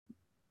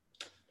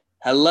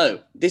Hello,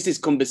 this is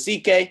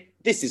Kumbasike,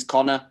 this is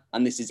Connor,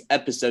 and this is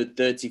episode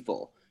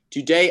 34.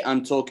 Today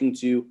I'm talking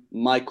to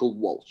Michael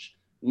Walsh.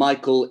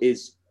 Michael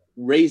is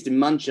raised in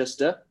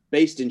Manchester,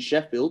 based in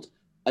Sheffield,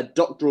 a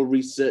doctoral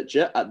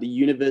researcher at the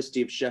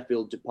University of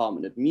Sheffield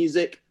Department of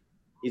Music.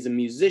 He's a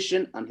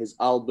musician and his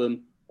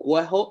album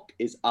Quehok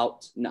is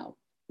out now.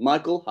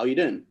 Michael, how are you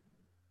doing?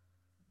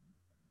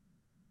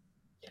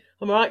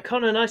 I'm all right,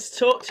 Connor. Nice to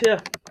talk to you.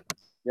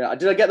 Yeah,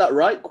 did I get that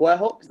right?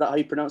 Quehok? Is that how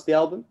you pronounce the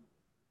album?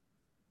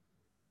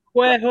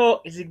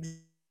 Quahawk is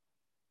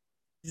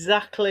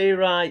exactly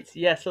right.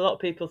 Yes, a lot of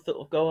people sort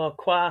of go, "Oh,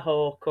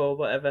 Quahawk" or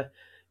whatever.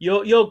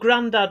 Your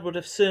granddad would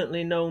have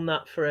certainly known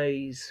that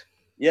phrase.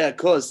 Yeah, of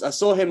course. I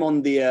saw him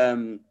on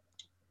the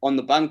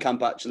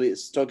Bandcamp actually.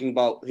 It's talking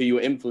about who you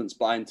were influenced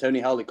by, and Tony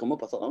Howley come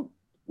up. I thought, oh,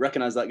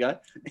 recognize that guy.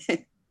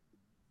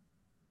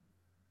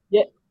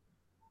 Yeah,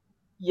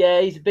 yeah,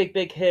 he's a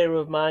big hero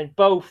of mine,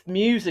 both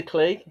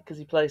musically because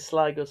he plays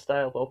Sligo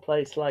style or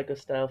plays Sligo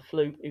style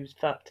flute. He was, in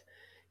fact,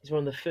 he's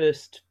one of the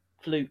first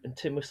flute and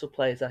tin whistle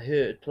players I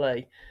heard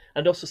play,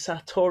 and also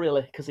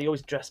sartorially because he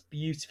always dressed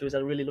beautifully. He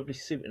had a really lovely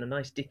suit and a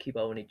nice dicky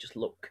bow, and he just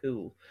looked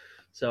cool.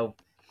 So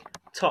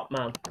top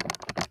man.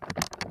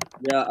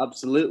 Yeah,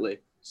 absolutely.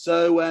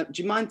 So,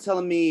 do you mind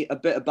telling me a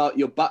bit about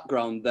your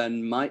background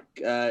then, Mike?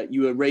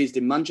 You were raised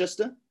in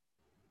Manchester?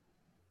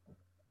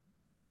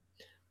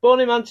 Born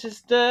in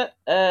Manchester,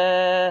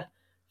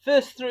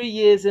 first 3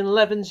 years in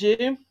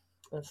Levenshulme.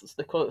 That's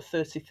they call it the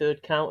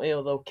 33rd county,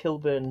 although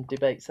Kilburn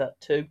debates that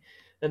too.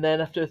 And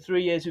then after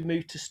 3 years, we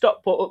moved to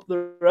Stockport up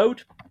the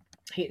road,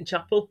 Heaton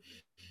Chapel.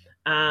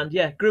 And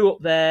yeah, grew up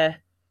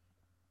there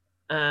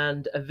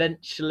and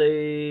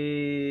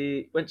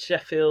eventually went to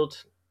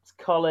Sheffield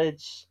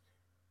college,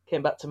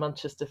 came back to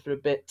Manchester for a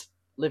bit,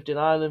 lived in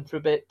Ireland for a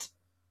bit,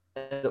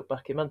 ended up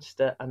back in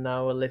Manchester, and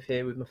now I live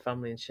here with my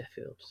family in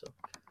Sheffield. So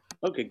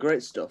Okay,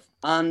 great stuff.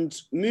 And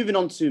moving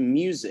on to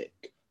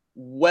music,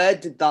 where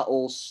did that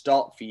all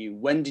start for you?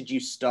 When did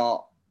you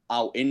start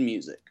out in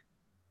music?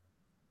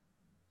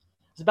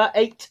 was about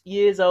 8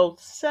 years old,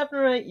 7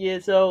 or 8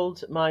 years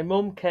old. My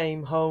mum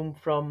came home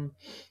from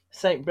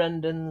St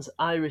Brendan's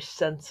Irish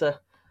Centre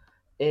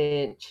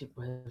in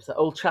was at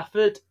Old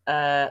Trafford.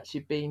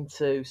 She'd been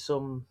to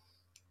some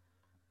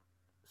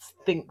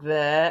think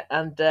there,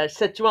 and she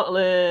said, "Do you want to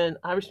learn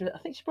Irish music?" I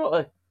think she brought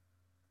a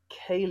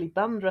Cayley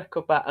band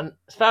record back. And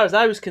as far as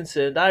I was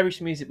concerned,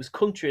 Irish music was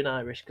country and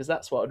Irish because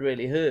that's what I'd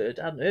really heard.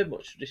 I hadn't heard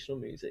much traditional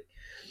music.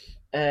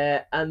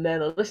 And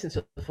then I listened to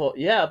it and thought,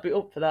 yeah, I'd be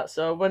up for that.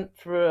 So I went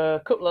for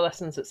a couple of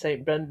lessons at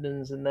St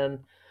Brendan's, and then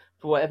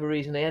for whatever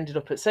reason, I ended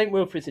up at St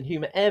Wilfrid's in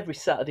Hume every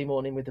Saturday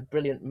morning with the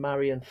brilliant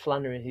Marion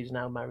Flannery, who's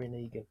now Marion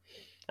Egan,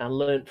 and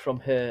learnt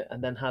from her,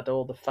 and then had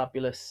all the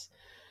fabulous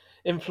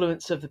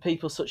influence of the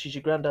people such as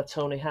your granddad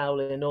Tony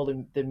Howley and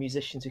all the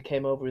musicians who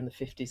came over in the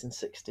 50s and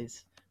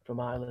 60s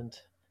from Ireland.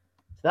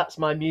 So that's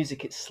my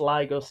music. It's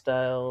Sligo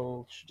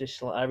style,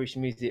 traditional Irish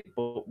music,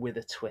 but with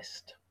a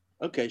twist.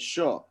 Okay,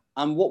 sure.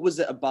 And what was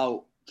it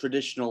about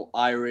traditional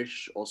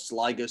Irish or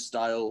Sligo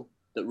style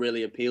that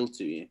really appealed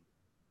to you?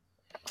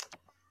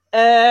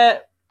 Uh,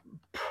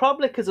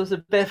 Probably because I was a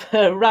bit of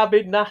a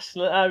rabid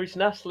Irish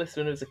nationalist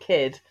when I was a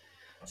kid.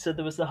 So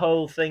there was the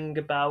whole thing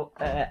about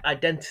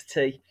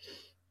identity,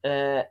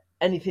 uh,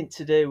 anything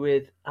to do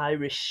with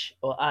Irish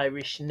or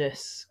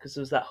Irishness, because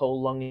there was that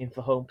whole longing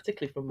for home,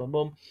 particularly from my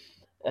mum.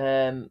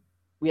 Um,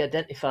 we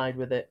identified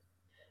with it.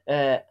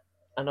 Uh,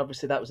 and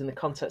obviously, that was in the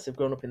context of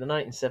growing up in the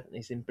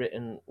 1970s in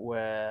Britain,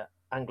 where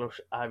Anglo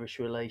Irish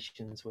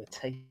relations were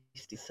tasty,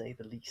 to say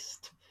the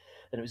least.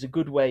 And it was a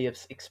good way of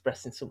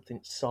expressing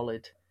something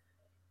solid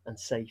and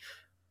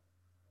safe.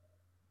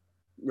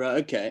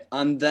 Right, okay.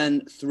 And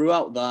then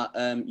throughout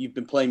that, you've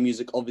been playing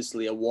music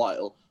obviously a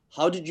while.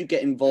 How did you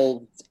get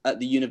involved at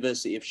the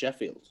University of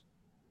Sheffield?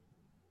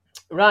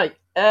 Right.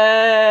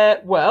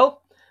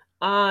 Well,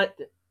 I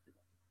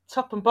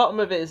top and bottom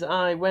of it is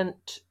I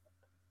went.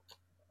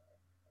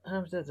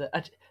 How did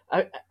it?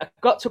 I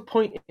got to a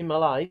point in my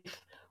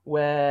life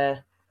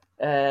where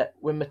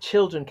when my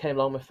children came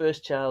along, my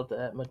first child,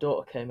 my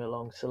daughter came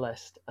along,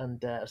 Celeste,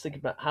 and I was thinking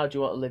about how do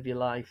you want to live your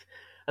life,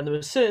 and there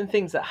were certain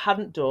things that I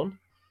hadn't done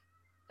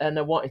and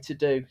I wanted to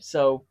do.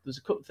 So there's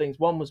a couple of things.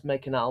 One was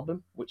make an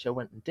album, which I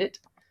went and did,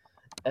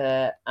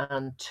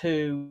 and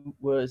two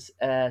was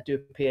do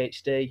a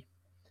PhD,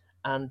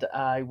 and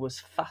I was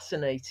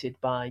fascinated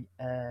by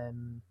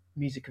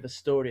music of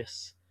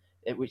Asturias,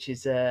 which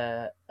is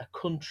a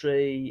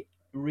country,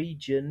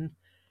 region,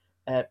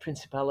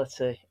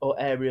 principality, or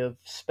area of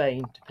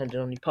Spain, depending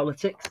on your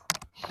politics.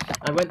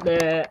 I went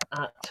there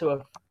to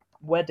a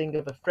wedding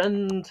of a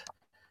friend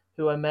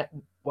who I met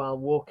while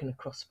walking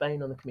across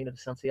Spain on the Camino de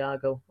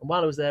Santiago. And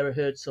while I was there, I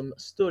heard some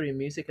Asturian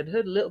music. I'd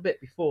heard a little bit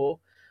before,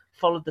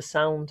 followed the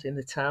sound in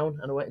the town,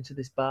 and I went into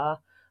this bar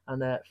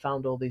and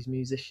found all these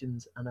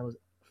musicians. And I was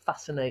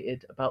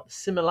fascinated about the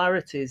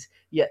similarities,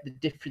 yet the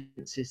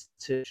differences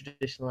to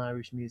traditional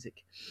Irish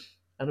music.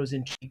 And I was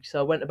intrigued. So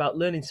I went about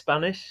learning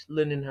Spanish,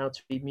 learning how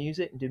to read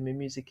music, and doing my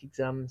music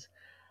exams.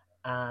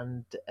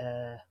 And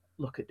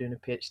look at doing a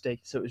PhD.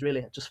 So it was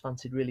really, I just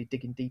fancied really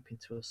digging deep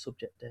into a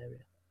subject area.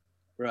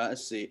 Right, I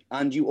see.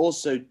 And you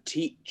also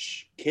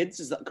teach kids,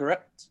 is that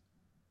correct?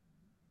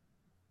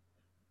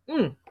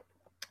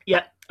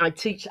 Yeah, I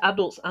teach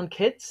adults and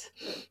kids.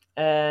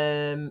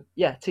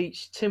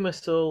 Teach tin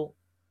whistle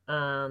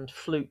and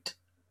flute.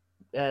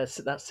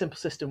 So that simple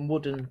system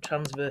wooden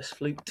transverse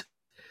flute,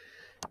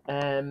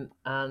 and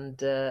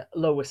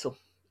low whistle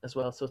as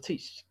well. So I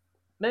teach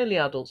mainly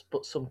adults,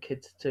 but some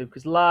kids too,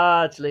 because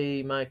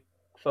largely my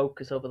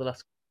focus over the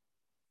last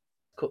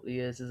couple of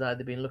years has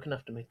either been looking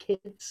after my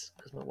kids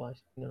because my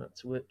wife had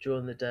to work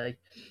during the day,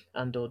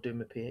 and or doing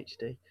my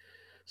PhD.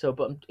 So,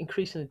 but I'm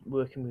increasingly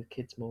working with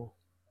kids more,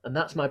 and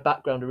that's my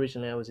background.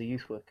 Originally, I was a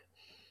youth worker.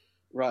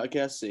 Right,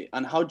 okay, I see.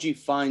 And how do you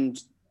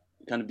find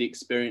kind of the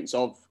experience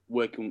of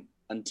working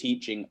and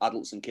teaching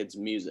adults and kids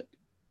music?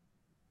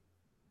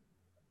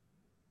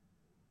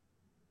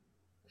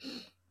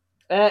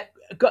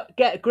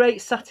 Get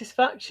great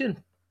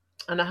satisfaction,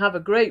 and I have a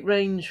great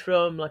range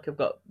from, like, I've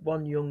got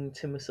one young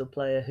tin whistle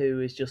player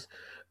who is just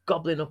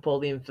gobbling up all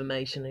the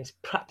information. He's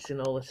practicing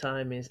all the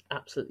time. He's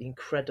absolutely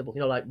incredible.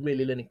 Like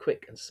really learning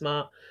quick and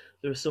smart.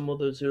 There are some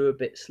others who are a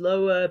bit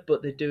slower,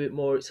 but they do it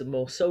more. It's a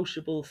more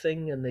sociable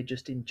thing, and they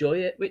just enjoy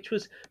it. Which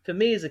was for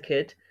me as a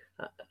kid.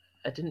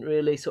 I didn't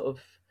really sort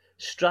of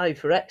strive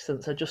for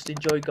excellence. I just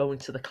enjoyed going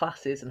to the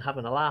classes and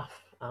having a laugh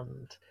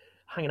and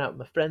hanging out with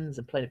my friends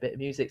and playing a bit of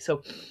music.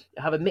 So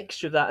I have a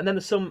mixture of that. And then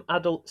there's some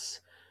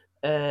adults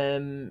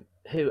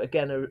who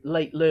again are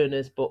late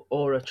learners, but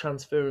or are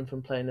transferring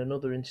from playing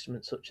another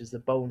instrument such as the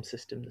bone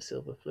system, the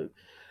silver flute,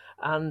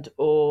 and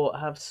or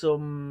have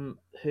some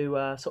who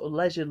are sort of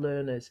leisure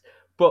learners.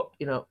 But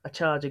I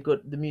charge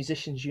the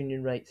musicians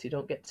union rate, so you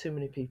don't get too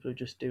many people who are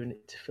just doing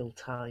it to fill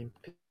time.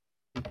 People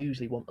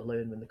usually want to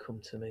learn when they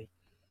come to me.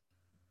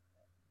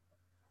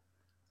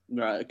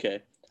 Right,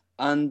 okay.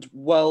 And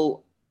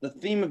well, the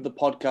theme of the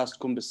podcast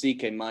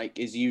Kumbasike, Mike,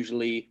 is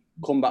usually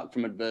comeback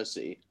from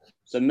adversity.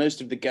 So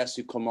most of the guests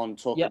who come on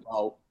talk Yep.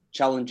 about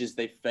challenges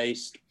they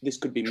faced. This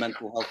could be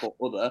mental health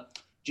or other.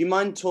 Do you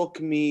mind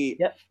talking me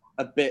Yep.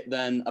 a bit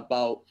then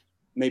about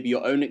maybe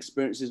your own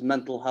experiences,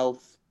 mental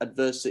health,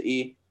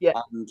 adversity, Yeah.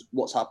 and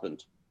what's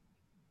happened?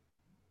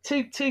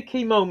 Two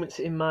key moments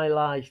in my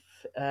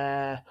life.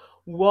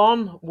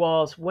 One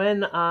was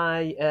when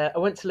I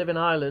went to live in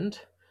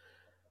Ireland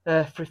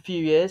for a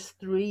few years,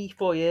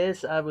 3-4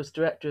 years. I was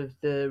director of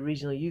the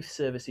regional youth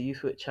service, a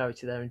youth work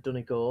charity there in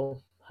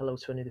Donegal. Hello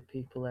to any of the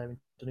people there in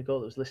Donegal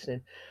that was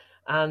listening.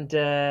 And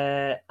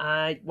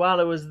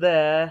while I was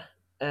there,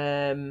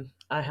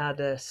 I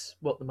had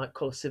what they might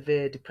call a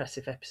severe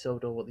depressive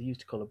episode, or what they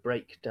used to call a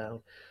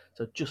breakdown.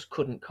 So just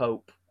couldn't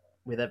cope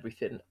with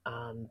everything,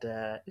 and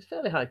it's a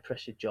fairly high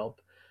pressure job,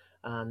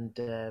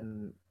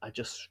 and I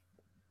just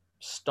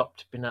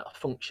stopped being able to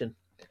function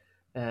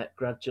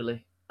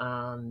gradually,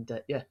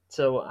 and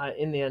so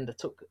in the end, I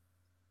took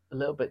a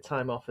little bit of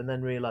time off, and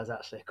then realised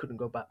actually I couldn't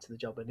go back to the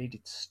job. I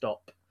needed to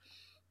stop,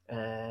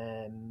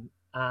 and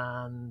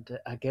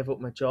I gave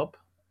up my job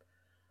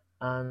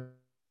and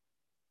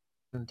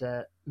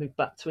moved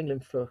back to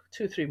England for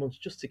 2 or 3 months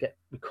just to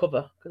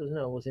recover, because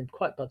I was in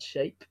quite bad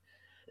shape.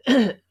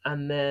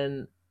 And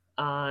then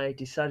I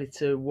decided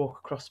to walk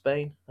across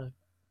Spain. I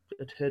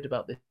had heard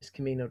about this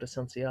Camino de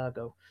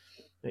Santiago,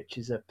 which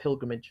is a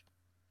pilgrimage,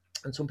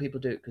 and some people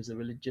do it because they're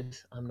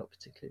religious. I'm not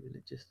particularly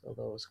religious,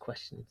 although I was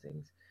questioning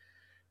things.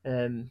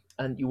 And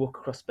you walk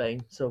across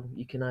Spain, so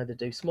you can either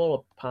do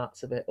smaller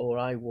parts of it, or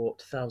I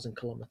walked 1,000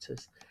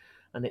 kilometers,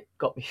 and it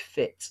got me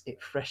fit.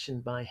 It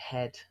freshened my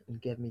head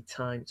and gave me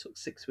time. It took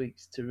 6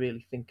 weeks to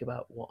really think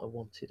about what I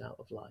wanted out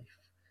of life.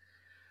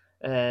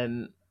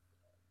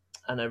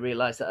 And I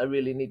realised that I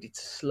really needed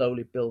to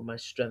slowly build my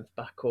strength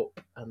back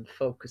up and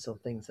focus on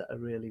things that I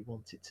really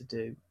wanted to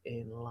do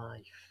in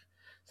life.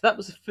 So that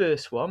was the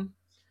first one.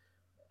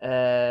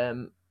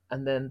 And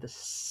then the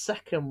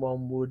second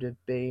one would have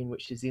been,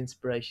 which is the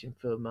inspiration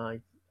for my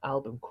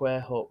album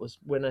Querhawk, was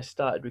when I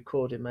started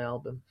recording my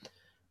album,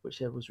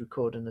 which I was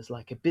recording as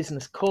like a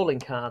business calling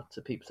card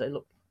to people. Say,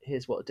 look,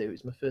 here's what I do.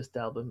 It's my first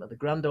album at the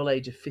grand old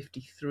age of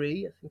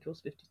 53. I think I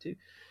was 52.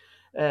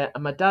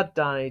 And my dad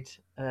died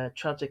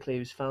tragically. He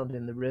was found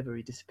in the river.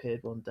 He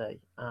disappeared one day.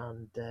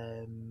 And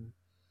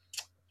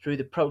through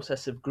the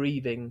process of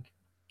grieving,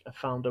 I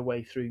found a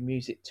way through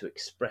music to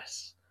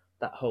express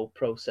that whole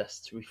process,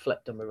 to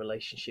reflect on my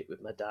relationship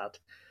with my dad,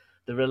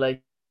 the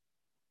relationship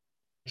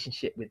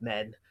with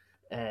men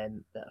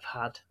that I've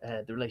had,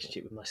 the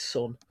relationship with my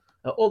son,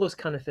 all those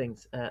kind of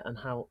things, and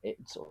how it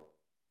sort of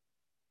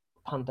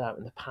panned out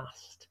in the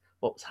past,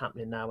 what's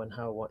happening now, and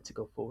how I want to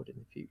go forward in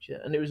the future.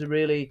 And it was a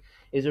really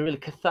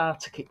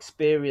cathartic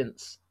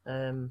experience.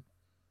 And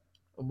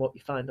what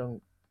you find on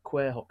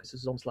Querhawk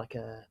is almost like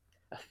a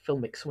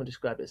filmic. Someone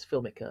described it as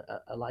filmic,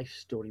 a life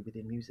story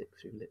within music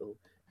through little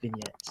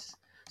vignettes.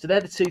 So they're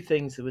the two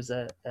things. There was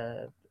a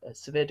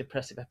severe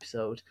depressive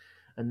episode,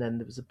 and then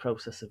there was a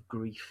process of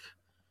grief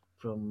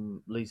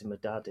from losing my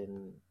dad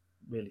in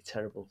really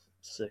terrible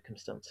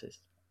circumstances.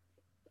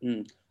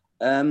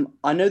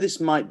 I know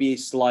this might be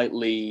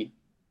slightly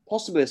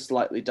possibly a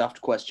slightly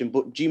daft question,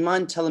 but do you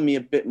mind telling me a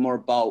bit more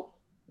about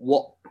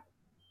what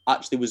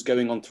actually was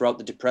going on throughout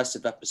the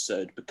depressive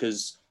episode?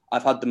 Because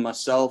I've had them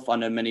myself. I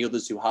know many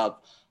others who have.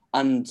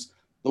 And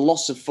the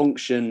loss of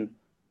function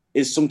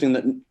is something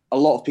that a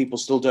lot of people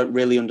still don't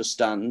really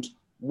understand.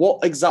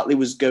 What exactly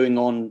was going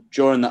on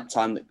during that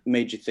time that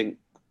made you think,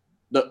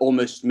 that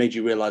almost made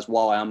you realize,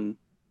 wow, I am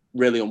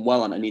really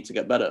unwell and I need to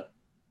get better?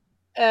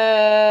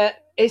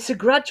 It's a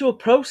gradual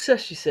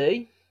process, you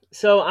see.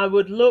 So I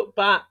would look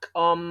back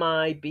on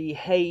my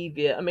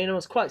behaviour. I mean, I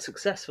was quite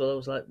successful. I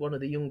was like one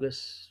of the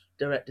youngest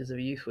directors of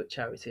a youth work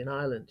charity in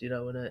Ireland,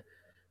 and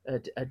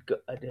I'd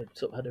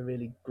sort of had a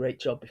really great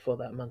job before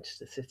that at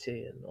Manchester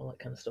City and all that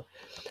kind of stuff.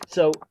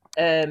 So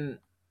I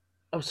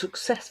was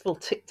successful,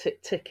 tick,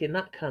 tick, tick in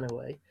that kind of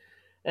way.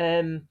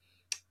 Um,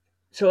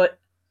 so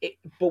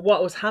but what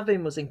I was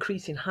having was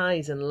increasing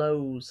highs and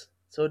lows.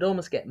 So I'd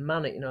almost get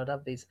manic, I'd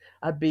have these,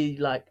 I'd be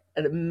like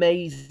an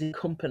amazing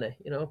company,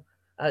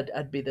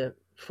 I'd be the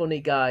funny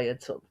guy,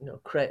 I'd sort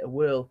of, create a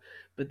whirl,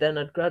 but then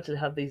I'd gradually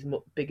have these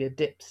bigger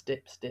dips,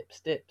 dips,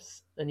 dips,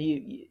 dips. And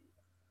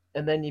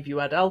then if you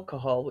add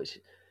alcohol, which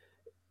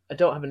I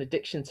don't have an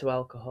addiction to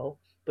alcohol,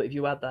 but if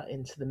you add that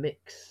into the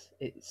mix,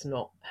 it's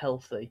not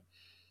healthy.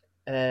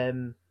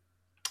 Um,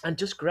 and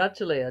just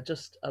gradually I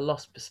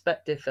lost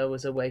perspective. I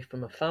was away from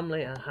my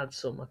family. I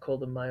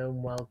called them my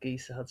own wild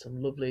geese. I had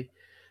some lovely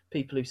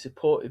people who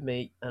supported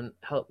me and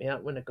helped me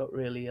out when I got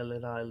really ill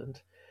in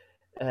Ireland.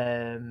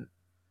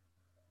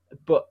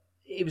 But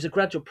it was a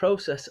gradual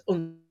process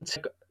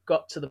until I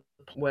got to the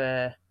point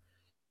where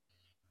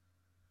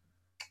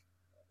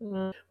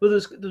there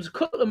was a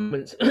couple of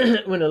moments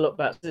when I look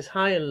back, this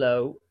high and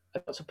low. I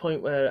got to a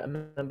point where I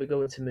remember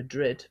going to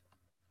Madrid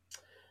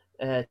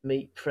to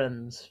meet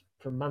friends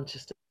from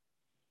Manchester.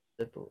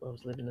 I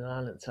was living in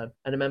Ireland at the time,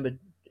 and I remember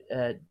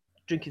uh,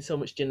 drinking so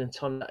much gin and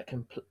tonic that I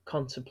can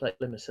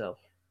contemplate myself.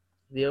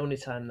 The only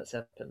time that's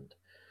happened,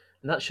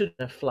 and that should have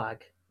been a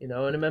flag, And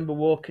I remember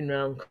walking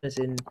around corners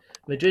in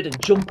Madrid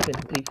and jumping,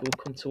 and people would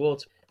come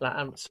towards me.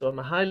 So I'm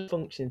a highly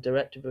functioning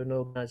director of an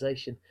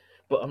organisation,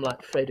 but I'm like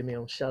afraid of my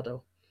own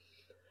shadow,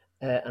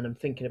 and I'm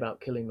thinking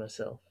about killing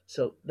myself.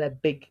 So they're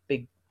big,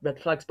 big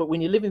red flags. But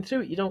when you're living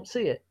through it, you don't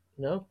see it.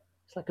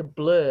 It's like a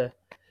blur.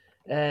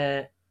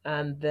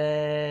 And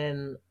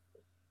then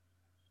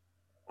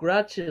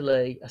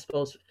gradually, I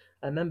suppose,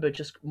 I remember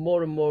just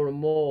more and more and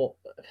more,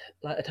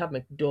 like I'd have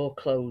my door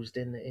closed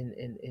in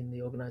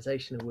the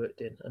organisation I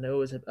worked in, and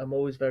I'm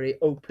always very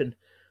open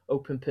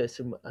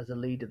person as a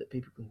leader that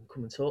people can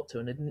come and talk to,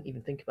 and I didn't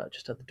even think about it,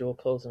 just had the door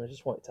closed, and I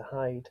just wanted to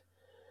hide.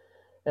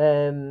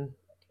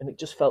 And it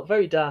just felt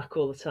very dark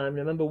all the time. And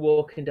I remember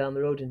walking down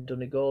the road in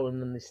Donegal,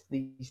 and then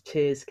these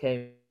tears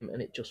came,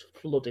 and it just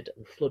flooded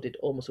and flooded,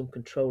 almost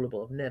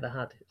uncontrollable. I've never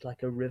had it. It's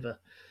like a river.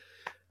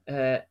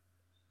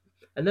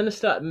 And then I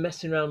started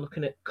messing around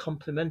looking at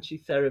complementary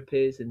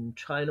therapies and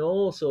trying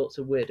all sorts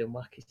of weird and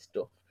wacky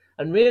stuff.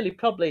 And really,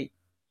 probably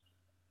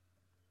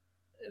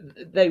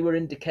they were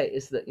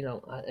indicators that,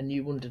 I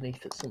knew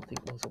underneath that something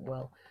wasn't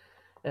well.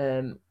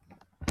 And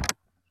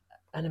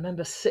I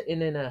remember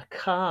sitting in a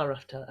car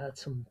after I had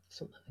something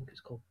I think it was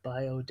called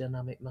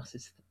biodynamic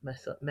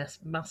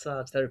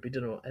massage therapy.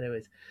 Don't know.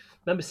 Anyways, I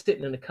remember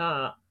sitting in a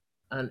car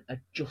and I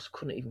just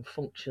couldn't even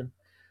function.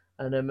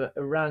 And I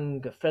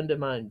rang a friend of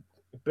mine,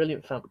 a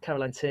brilliant family,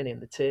 Caroline Tierney and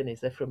the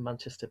Tierneys. They're from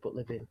Manchester but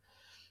live in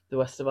the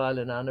west of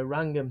Ireland. And I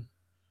rang them,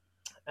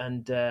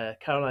 and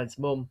Caroline's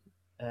mum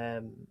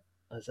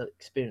has an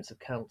experience of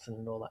counselling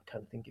and all that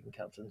kind of thing, giving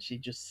counselling. She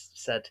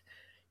just said,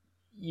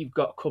 "You've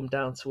got to come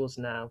down to us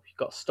now. You've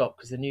got to stop,"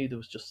 because I knew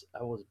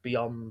I was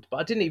beyond. But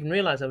I didn't even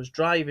realise I was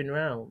driving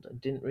around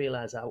and didn't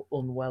realise how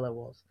unwell I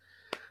was.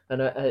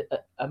 And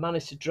I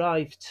managed to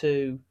drive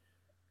to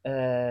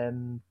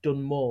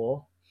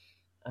Dunmore,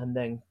 and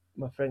then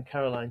my friend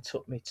Caroline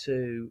took me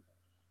to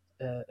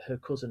her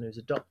cousin who's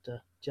a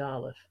doctor,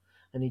 Jarlath,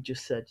 and he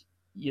just said,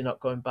 "You're not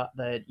going back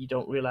there. You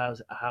don't realise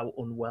how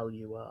unwell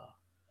you are."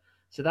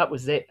 So that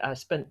was it. I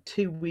spent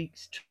 2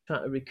 weeks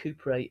trying to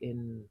recuperate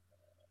in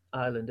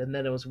Ireland, and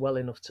then I was well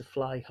enough to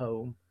fly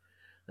home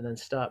and then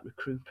start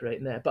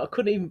recuperating there. But I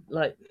couldn't even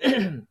I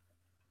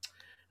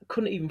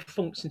couldn't even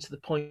function to the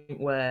point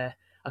where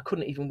I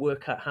couldn't even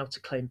work out how to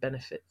claim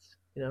benefits.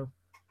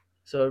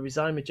 So I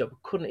resigned my job. I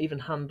couldn't even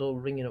handle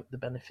ringing up the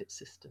benefit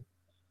system.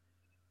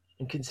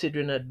 And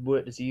considering I'd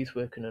worked as a youth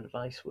worker and an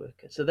advice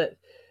worker, so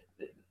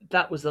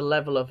that was the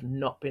level of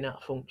not being out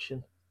of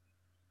function.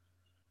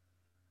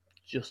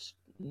 Just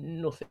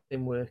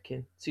nothing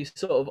working. So you're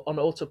sort of on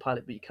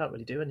autopilot, but you can't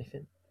really do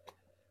anything.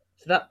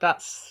 So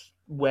that's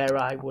where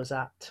I was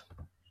at.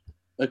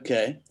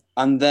 Okay.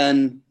 And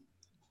then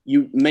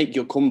you make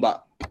your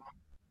comeback.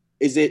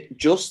 Is it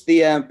just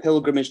the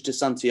pilgrimage to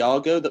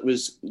Santiago that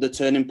was the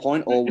turning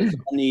point, or was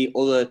there any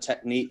other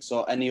techniques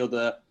or any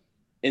other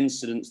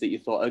incidents that you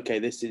thought, okay,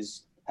 this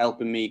is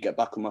helping me get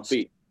back on my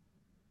feet?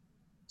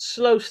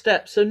 Slow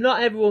steps. So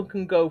not everyone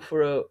can go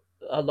for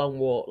a long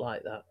walk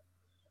like that.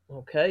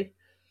 Okay.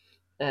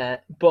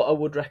 But I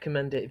would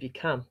recommend it if you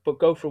can. But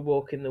go for a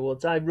walk in the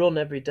woods. I run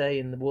every day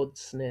in the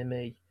woods near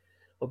me,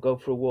 or go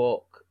for a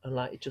walk, and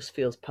like it just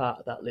feels part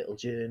of that little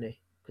journey,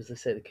 because they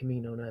say the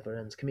Camino never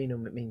ends. Camino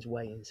means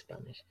way in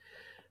Spanish.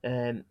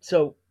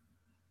 So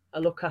I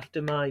look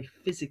after my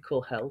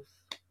physical health,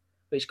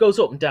 which goes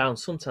up and down.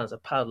 Sometimes I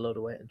pile a load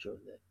of weight during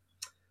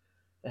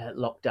the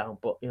lockdown,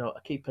 but I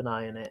keep an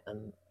eye on it,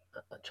 and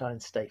I try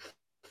and stay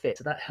fit.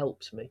 So that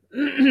helps me,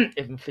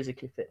 even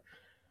physically fit.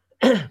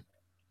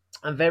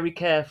 I'm very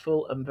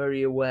careful and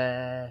very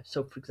aware.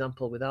 So, for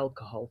example, with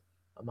alcohol,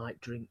 I might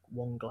drink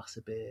one glass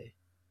of beer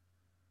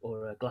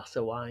or a glass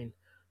of wine,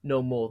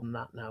 no more than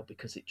that now,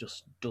 because it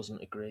just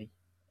doesn't agree.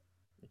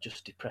 It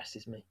just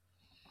depresses me.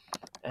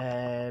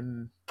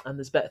 And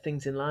there's better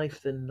things in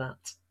life than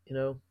that.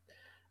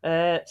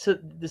 So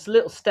there's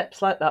little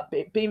steps like that.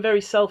 Being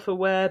very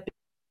self-aware,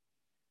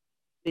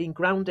 being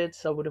grounded.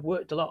 So I would have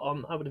worked a lot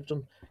on. I would have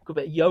done a good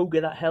bit of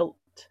yoga that helped.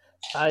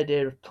 The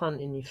idea of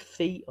planting your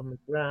feet on the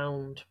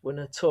ground. When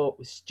I talk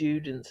with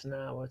students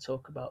now, I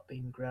talk about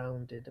being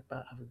grounded,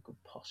 about having good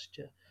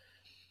posture.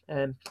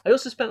 I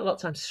also spent a lot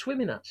of time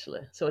swimming,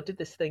 actually. So I did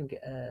this thing,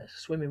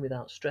 swimming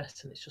without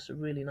stress, and it's just a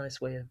really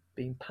nice way of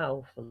being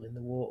powerful in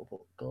the water, but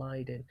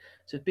gliding.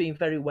 So being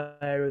very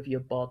aware of your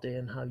body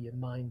and how your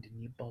mind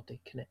and your body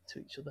connect to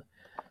each other.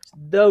 So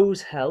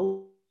those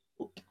help.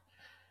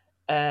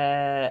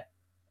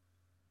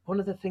 One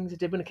of the things I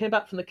did when I came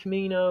back from the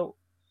Camino,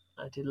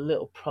 I did a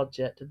little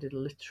project. I did a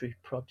literature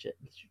project.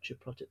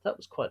 That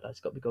was quite nice,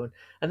 got me going.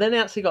 And then I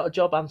actually got a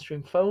job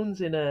answering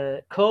phones in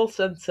a call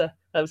centre.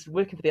 I was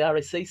working for the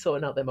RAC,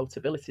 sorting out their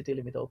Motability,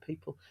 dealing with old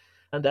people.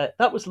 And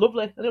that was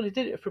lovely. I only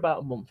did it for about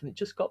a month, and it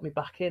just got me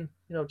back in,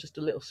 just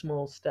a little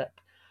small step.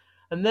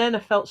 And then I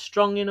felt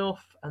strong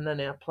enough, and then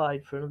I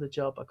applied for another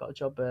job. I got a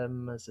job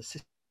as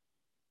assistant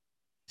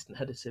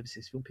head of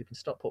services for young people in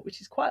Stockport,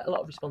 which is quite a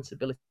lot of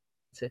responsibility.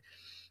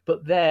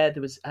 But there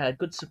was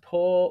good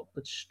support,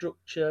 good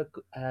structure,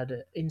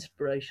 had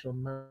inspirational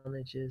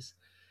managers.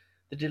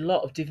 They did a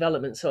lot of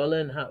development, so I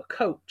learned how to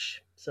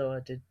coach. So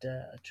I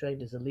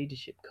trained as a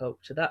leadership coach.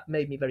 So that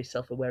made me very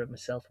self-aware of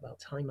myself,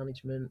 about time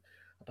management,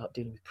 about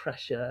dealing with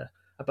pressure,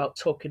 about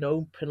talking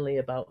openly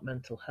about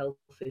mental health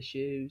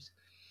issues,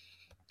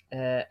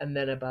 and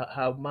then about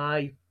how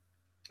my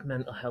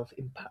mental health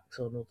impacts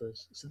on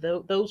others.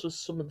 So those were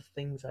some of the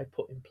things I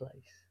put in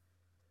place.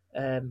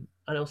 And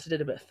I also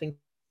did a bit of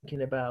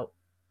thinking about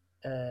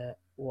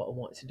what I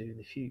wanted to do in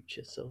the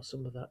future. So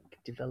some of that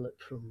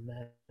developed from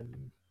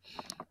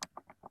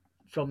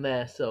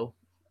there. So,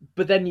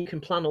 but then you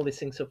can plan all these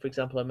things. So, for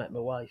example, I met my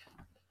wife,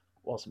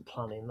 wasn't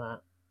planning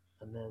that,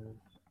 and then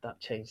that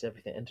changed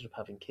everything. Ended up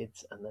having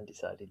kids, and then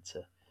decided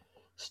to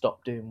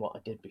stop doing what I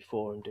did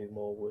before and do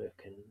more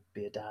work and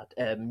be a dad,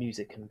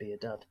 music and be a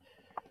dad.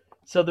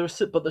 So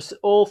there's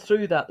all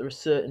through that there are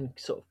certain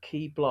sort of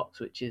key blocks,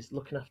 which is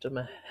looking after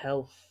my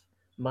health,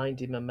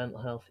 minding my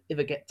mental health. If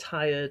I get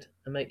tired,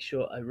 I make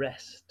sure I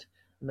rest.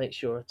 I make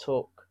sure I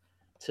talk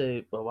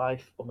to my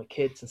wife or my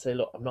kids and say,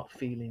 look, I'm not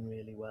feeling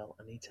really well.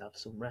 I need to have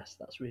some rest.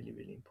 That's really,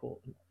 really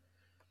important.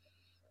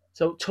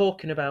 So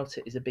talking about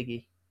it is a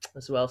biggie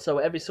as well. So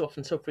every so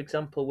often, so for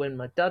example, when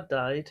my dad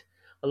died,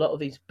 a lot of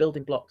these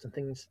building blocks and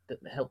things that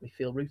helped me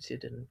feel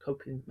rooted and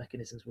coping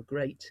mechanisms were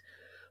great.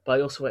 But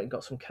I also went and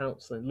got some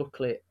counselling.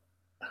 Luckily,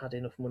 I had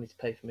enough money to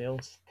pay for my own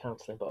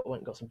counselling, but I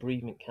went and got some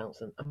bereavement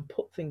counselling and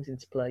put things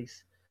into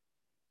place.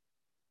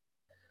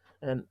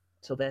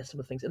 So there's some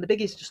of the things. And the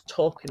big is just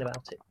talking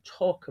about it.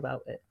 Talk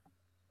about it.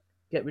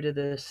 Get rid of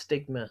the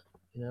stigma.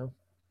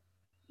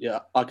 Yeah,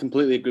 I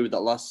completely agree with that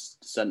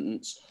last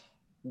sentence.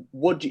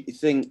 What do you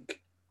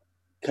think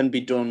can be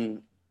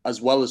done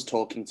as well as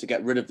talking to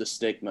get rid of the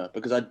stigma?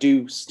 Because I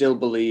do still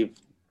believe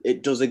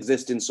it does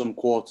exist in some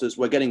quarters.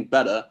 We're getting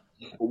better.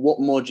 But what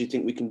more do you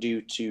think we can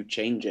do to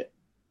change it?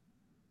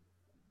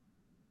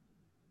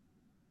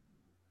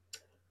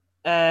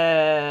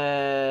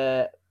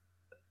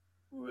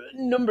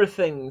 Number of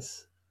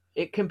things.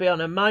 It can be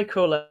on a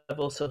micro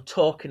level, so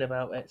talking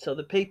about it. So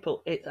the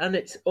people,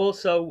 it's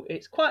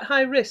quite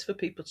high risk for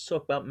people to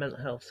talk about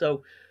mental health.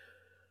 So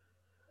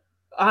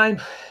I'm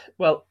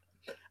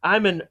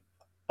an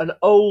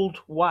old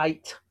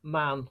white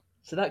man,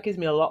 so that gives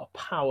me a lot of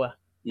power.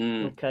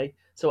 Okay,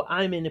 so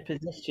I'm in a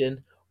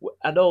position,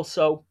 and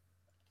also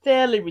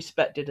fairly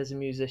respected as a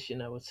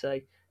musician, I would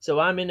say. So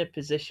I'm in a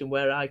position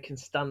where I can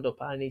stand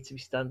up. I need to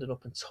be standing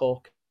up and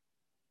talking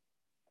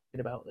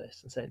about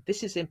this and saying,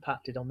 this is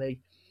impacted on me.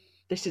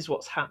 This is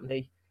what's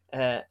happening.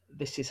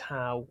 This is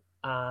how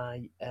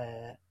I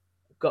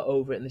got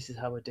over it, and this is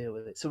how I deal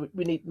with it. So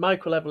we need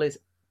micro level is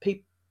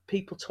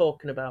people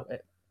talking about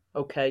it,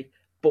 okay,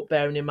 but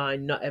bearing in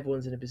mind not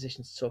everyone's in a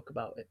position to talk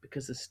about it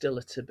because there's still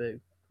a taboo.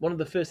 One of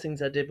the first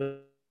things I did when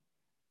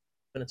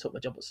I took my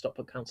job at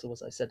Stockport Council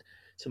was I said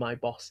to my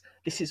boss,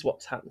 this is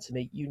what's happened to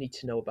me, you need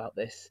to know about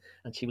this.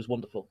 And she was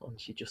wonderful,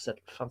 and she just said,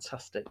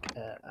 fantastic,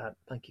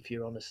 thank you for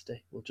your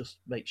honesty, we'll just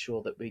make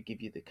sure that we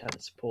give you the kind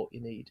of support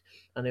you need.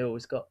 And I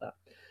always got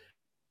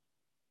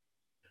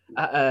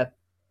that.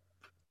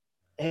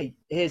 Hey,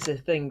 here's the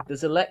thing,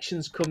 there's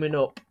elections coming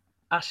up.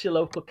 Ask your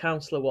local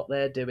councillor what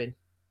they're doing.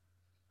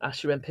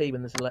 Ask your MP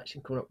when there's an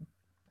election coming up,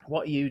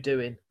 what are you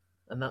doing?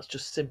 and that's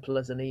just simple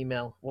as an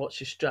email. What's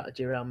your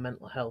strategy around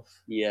mental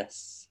health?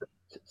 Yes.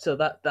 So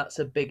that's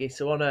a biggie.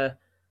 So on a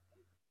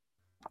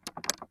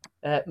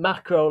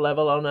macro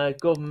level, on a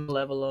government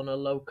level, on a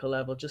local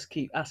level, just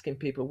keep asking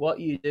people, what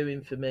are you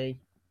doing for me?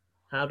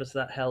 How does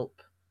that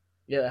help?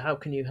 Yeah, how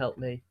can you help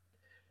me?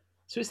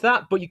 So it's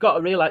that, but you've got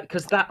to realise,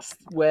 because that's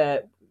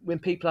where, when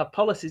people have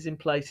policies in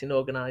place in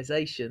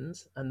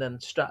organisations and then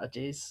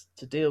strategies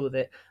to deal with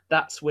it,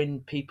 that's when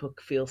people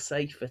feel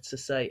safer to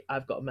say,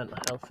 I've got a mental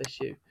health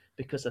issue.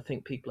 Because I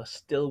think people are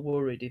still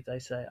worried if they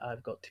say,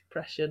 I've got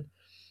depression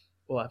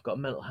or I've got a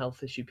mental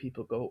health issue.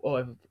 People go, oh,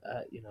 I'm,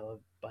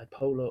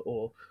 bipolar,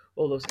 or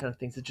all those kind of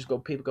things. They just go,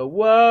 people go,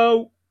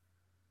 whoa,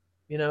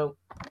 you know.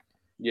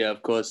 Yeah,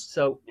 of course.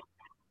 So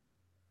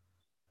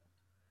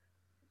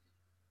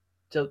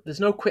there's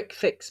no quick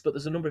fix, but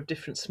there's a number of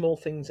different small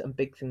things and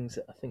big things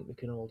that I think we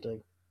can all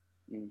do.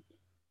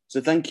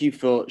 So thank you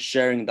for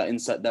sharing that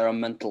insight there on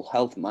mental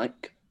health,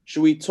 Mike.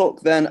 Should we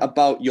talk then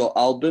about your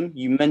album?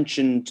 You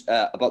mentioned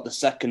about the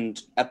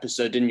second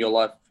episode in your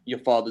life, your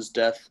father's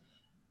death.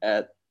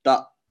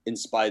 That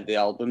inspired the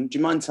album. Do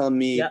you mind telling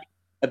me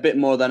a bit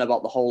more then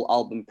about the whole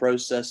album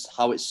process,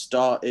 how it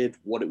started,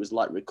 what it was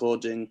like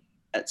recording,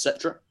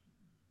 etc.?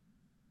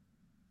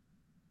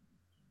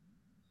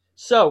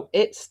 So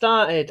it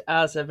started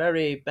as a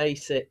very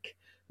basic,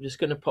 I'm just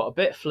going to put a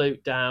bit of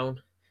flute down,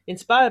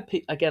 inspired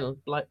again,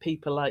 like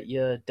people like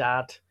your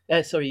dad,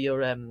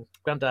 your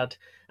granddad,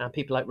 and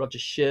people like Roger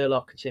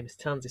Sherlock and James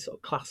Tansey, sort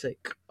of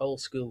classic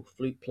old school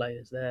flute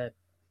players. They're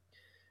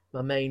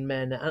my main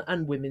men,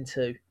 and women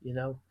too, you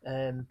know.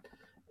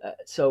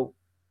 So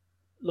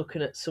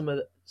looking at some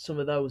of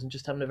those and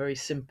just having a very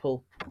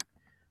simple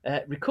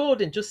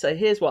recording, just say,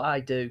 here's what I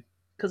do,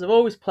 because I've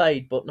always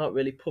played but not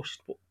really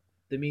pushed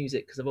the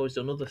music because I've always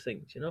done other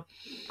things, you know.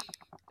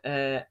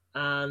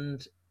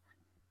 And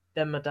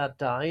then my dad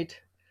died,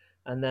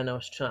 and then I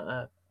was trying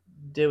to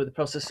deal with the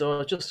process.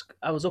 So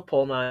I was up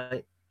all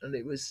night, and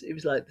it was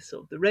like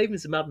the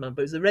ravings of madman,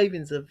 but it was the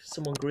ravings of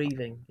someone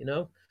grieving, you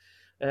know.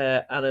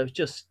 And I was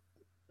just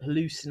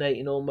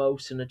hallucinating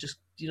almost, and I just,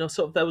 you know,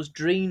 sort of those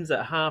dreams that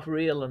are half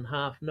real and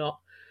half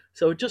not.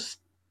 So just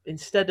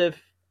instead of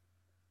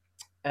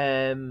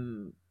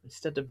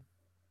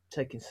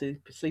taking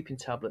sleeping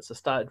tablets, I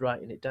started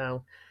writing it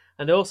down,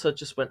 and I also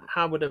just went,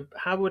 how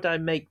would I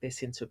make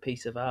this into a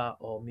piece of art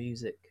or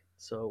music?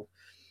 So,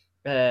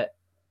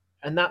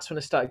 and that's when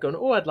I started going,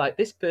 oh, I'd like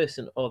this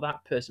person or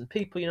that person.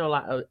 People, you know,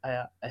 like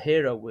a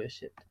hero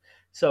worshipped.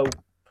 So,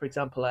 for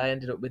example, I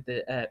ended up with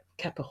the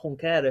Kepa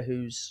Junquera,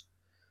 who's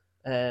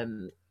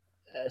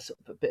sort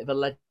of a bit of a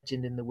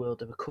legend in the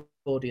world of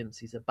accordions.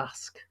 He's a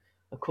Basque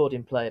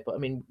accordion player, but I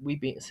mean, we've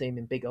been to see him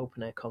in big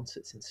open air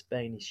concerts in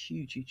Spain. He's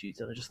huge, huge, huge,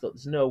 and I just thought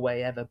there's no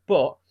way ever.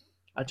 But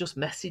I just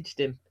messaged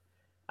him,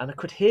 and I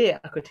could hear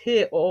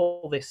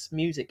all this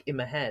music in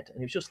my head,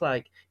 and it was just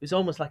like, it was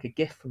almost like a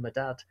gift from my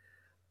dad.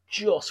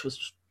 Just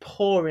was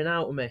pouring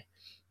out of me.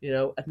 You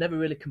know, I'd never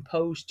really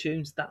composed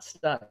tunes. That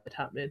started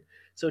happening,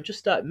 so I just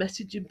started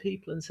messaging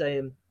people and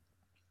saying,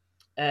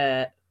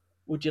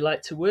 would you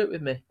like to work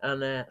with me?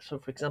 And so,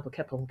 for example,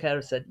 Kepa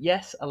Junquera said,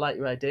 yes, I like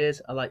your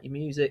ideas, I like your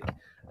music.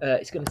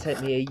 It's going to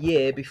take me a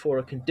year before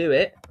I can do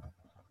it.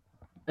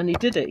 And he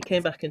did it. He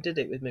came back and did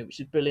it with me, which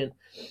is brilliant.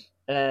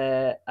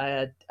 I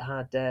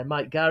had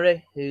Mike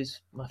Garry,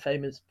 who's my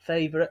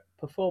favourite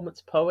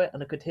performance poet,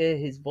 and I could hear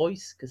his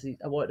voice because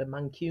I wanted a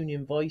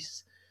Mancunian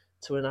voice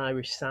to an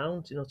Irish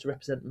sound, you know, to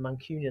represent the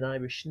Mancunian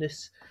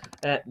Irishness.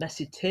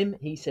 Messaged him.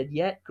 He said,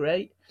 yeah,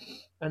 great.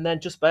 And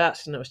then just by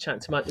accident, I was chatting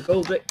to Mike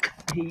McGoldrick.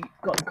 He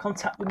got in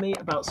contact with me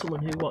about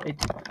someone who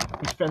wanted,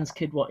 his friend's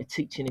kid wanted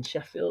teaching in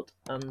Sheffield.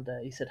 And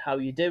he said, how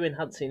are you doing?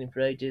 Hadn't seen him for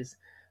ages.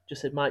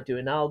 Just said, might do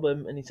an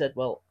album. And he said,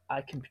 well,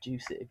 I can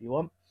produce it if you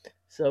want.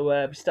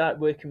 So we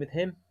started working with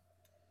him.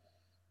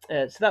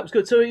 So that was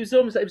good. So it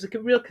was like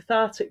a real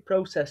cathartic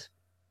process.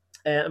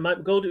 And Mike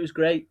McGoldrick was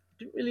great.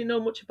 Didn't really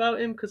know much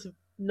about him because I've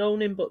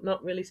known him, but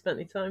not really spent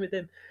any time with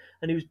him.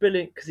 And he was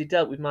brilliant because he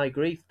dealt with my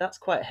grief. That's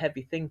quite a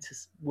heavy thing to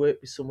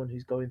work with someone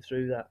who's going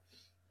through that.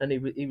 And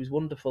he was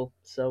wonderful.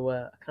 So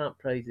I can't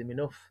praise him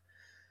enough.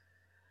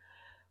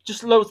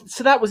 Just loads.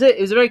 So that was it.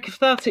 It was a very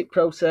cathartic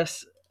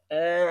process.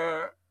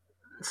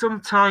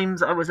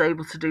 Sometimes I was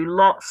able to do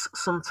lots.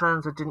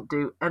 Sometimes I didn't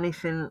do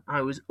anything. I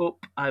was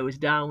up. I was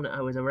down.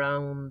 I was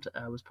around.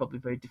 I was probably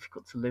very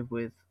difficult to live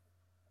with.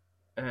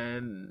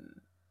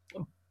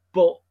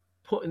 But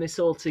putting this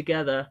all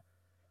together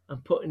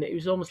and putting it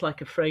was almost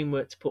like a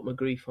framework to put my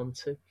grief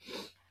onto.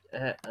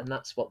 And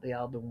that's what the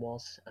album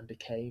was and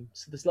became.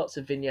 So there's lots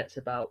of vignettes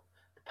about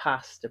the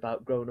past,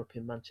 about growing up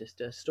in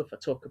Manchester, stuff I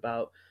talk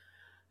about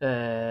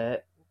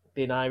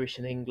being Irish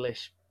and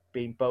English,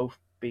 being both,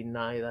 being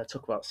neither. I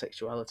talk about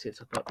sexuality, I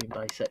talk about being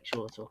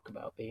bisexual, I talk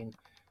about being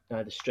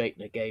neither straight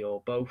nor gay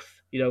or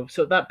both. You know,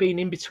 so that being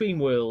in between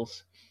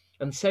worlds,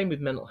 and same with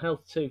mental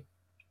health too.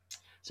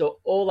 So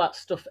all that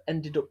stuff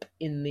ended up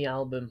in the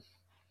album.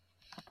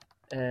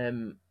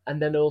 And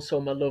then also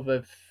my love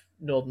of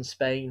northern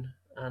Spain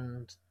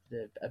and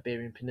the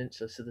Iberian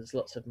Peninsula. So there's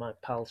lots of my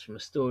pals from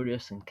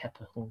Asturias and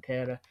Kepa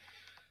Junquera.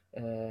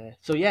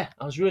 So yeah,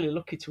 I was really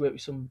lucky to work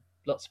with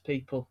lots of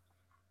people,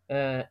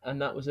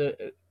 and that was a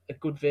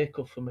good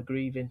vehicle for my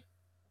grieving.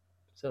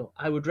 So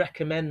I would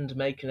recommend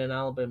making an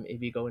album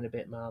if you're going a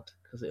bit mad,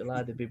 because it'll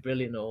either be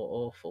brilliant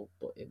or awful,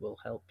 but it will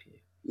help you.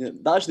 Yeah,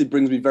 that actually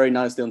brings me very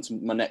nicely on to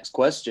my next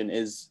question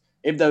is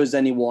if there was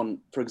anyone,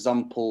 for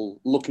example,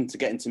 looking to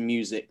get into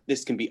music,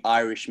 this can be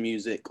Irish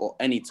music or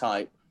any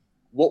type,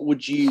 what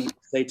would you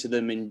say to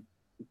them in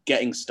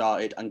getting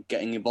started and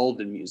getting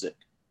involved in music?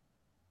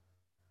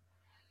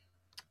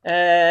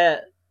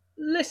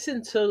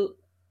 Listen to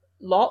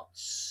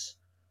lots.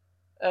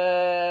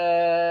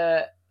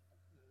 Uh,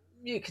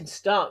 you can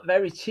start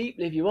very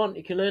cheaply if you want.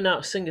 You can learn how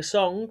to sing a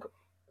song.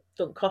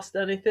 Don't cost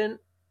anything.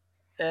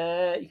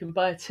 You can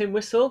buy a tin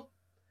whistle.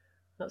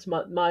 That's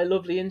my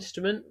lovely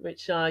instrument,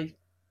 which it's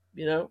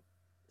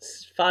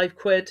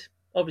 £5.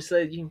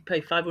 Obviously, you can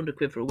pay 500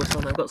 quid for a whistle,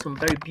 and I've got some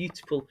very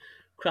beautiful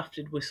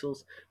crafted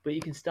whistles. But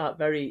you can start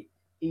very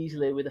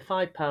easily with a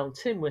 £5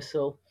 tin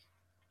whistle.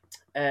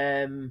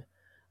 And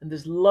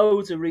there's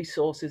loads of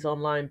resources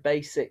online,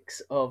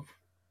 basics of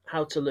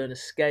how to learn a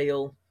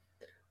scale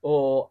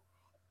or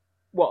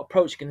what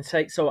approach you're going to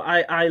take. So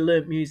I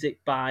learned music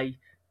by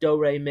do,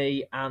 re,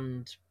 mi,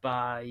 and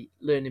by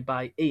learning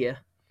by ear.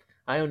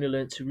 I only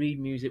learned to read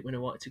music when I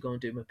wanted to go and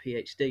do my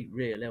PhD,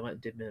 really. I went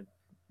and did my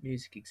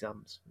music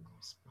exams when I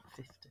was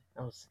 50.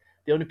 I was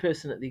the only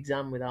person at the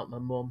exam without my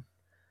mum.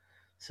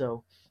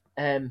 So,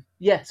 so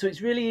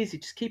it's really easy.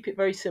 Just keep it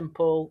very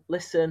simple.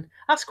 Listen,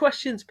 ask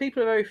questions.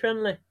 People are very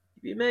friendly.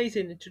 It'd be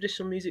amazing in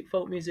traditional music,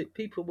 folk music.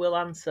 People will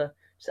answer.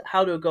 Just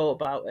how do I go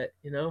about it?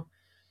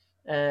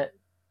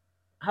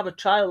 Have a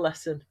trial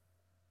lesson.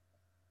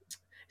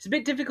 It's a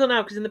bit difficult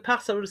now because in the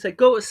past I would have said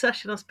go to a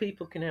session, ask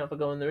people can I have a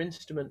go on their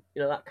instrument,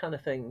 that kind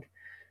of thing.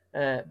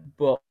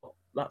 But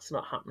that's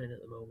not happening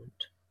at the moment.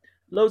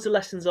 Loads of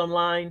lessons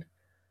online.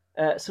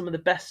 Some of the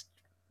best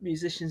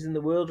musicians in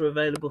the world are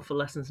available for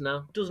lessons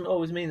now. Doesn't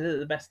always mean they're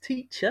the best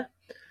teacher,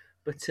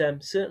 but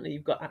certainly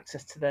you've got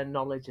access to their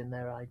knowledge and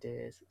their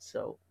ideas.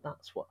 So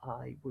that's what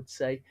I would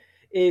say.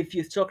 If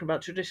you're talking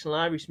about traditional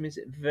Irish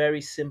music,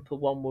 very simple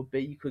one would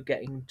be you could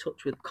get in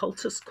touch with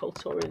Cultus,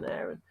 Cultor in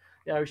there, and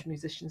the Irish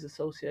Musicians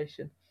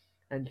Association,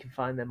 and you can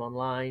find them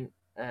online.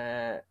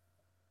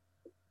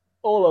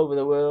 All over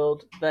the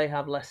world, they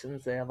have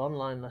lessons. They have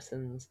online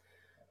lessons,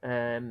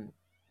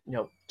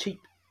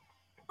 cheap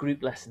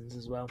group lessons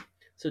as well.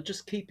 So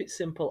just keep it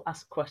simple.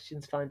 Ask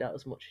questions. Find out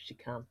as much as you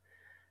can,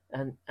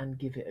 and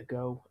give it a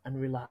go and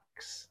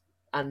relax.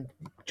 And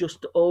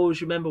just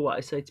always remember what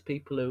I say to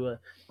people who are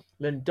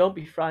learning. Don't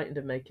be frightened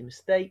of making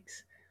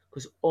mistakes,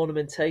 because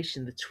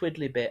ornamentation, the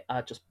twiddly bit,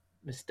 are just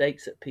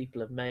mistakes that people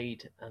have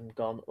made and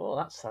gone, oh,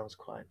 that sounds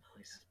quite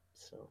nice.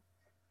 So.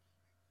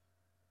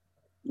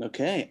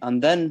 Okay,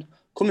 and then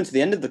coming to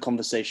the end of the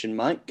conversation,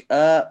 Mike,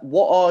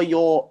 what are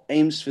your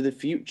aims for the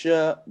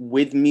future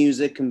with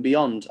music and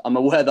beyond? I'm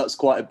aware that's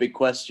quite a big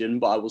question,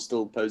 but I will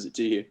still pose it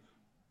to you.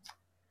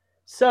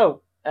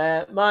 So,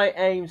 my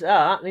aims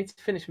are, I need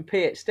to finish my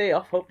PhD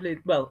off. Hopefully,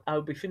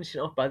 I'll be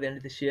finishing it off by the end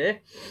of this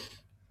year.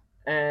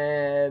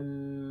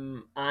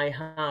 I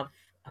have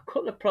a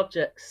couple of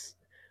projects.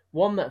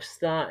 One that I've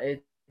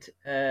started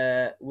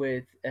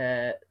with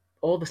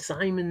all the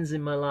Simons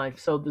in my life.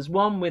 So there's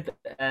one with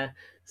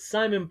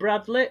Simon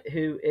Bradley,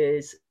 who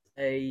is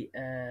a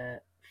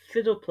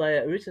fiddle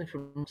player originally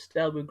from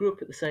Stel. We grew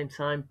up at the same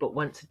time, but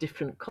went to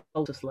different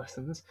cultus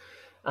lessons.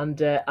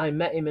 And I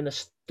met him in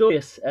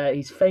Asturias.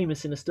 He's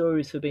famous in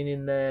Asturias for being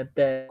in their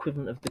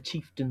equivalent of the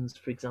Chieftains,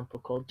 for example,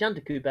 called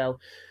Jandaku Bell.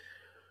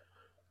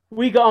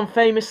 We got on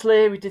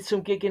famously. We did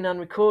some gigging and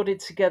recorded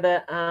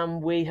together,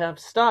 and we have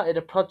started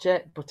a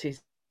project, but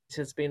it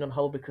has been on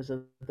hold because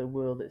of the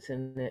world that's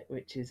in it,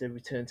 which is a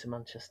return to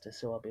Manchester.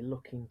 So I'll be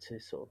looking to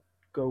sort of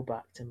go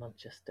back to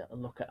Manchester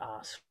and look at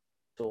our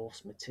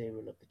source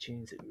material of the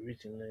tunes that we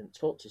originally learned,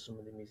 talk to some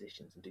of the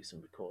musicians and do some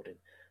recording.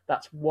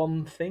 That's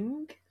one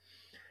thing.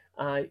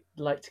 I'd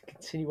like to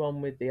continue on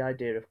with the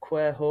idea of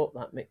Querhut,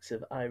 that mix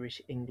of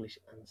Irish, English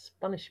and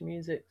Spanish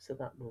music, so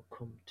that will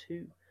come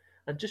too.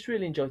 And just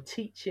really enjoy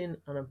teaching,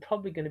 and I'm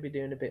probably going to be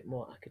doing a bit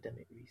more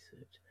academic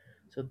research.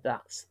 So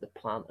that's the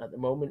plan at the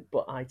moment,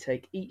 but I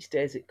take each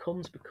day as it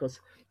comes because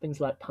things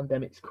like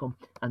pandemics come,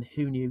 and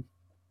who knew?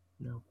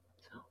 No.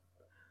 So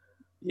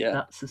Yeah,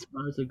 that's as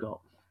far as I got.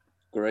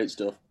 great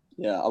stuff.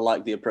 Yeah, I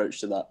like the approach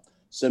to that.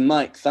 So,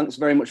 Mike, thanks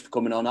very much for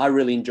coming on. I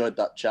really enjoyed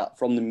that chat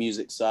from the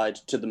music side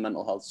to the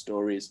mental health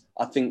stories.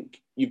 I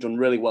think you've done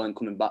really well in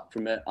coming back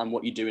from it, and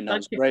what you're doing now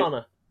is great.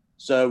 Connor.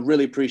 So,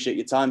 really appreciate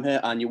your time here,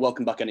 and you're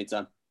welcome back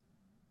anytime.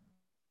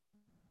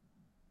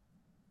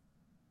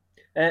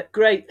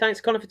 Great.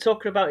 Thanks, Connor, for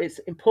talking about its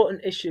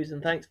important issues,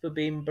 and thanks for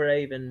being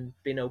brave and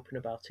being open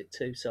about it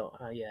too. So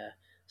I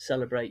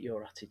celebrate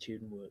your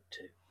attitude and work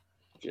too.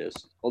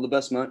 Cheers. All the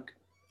best, Mike.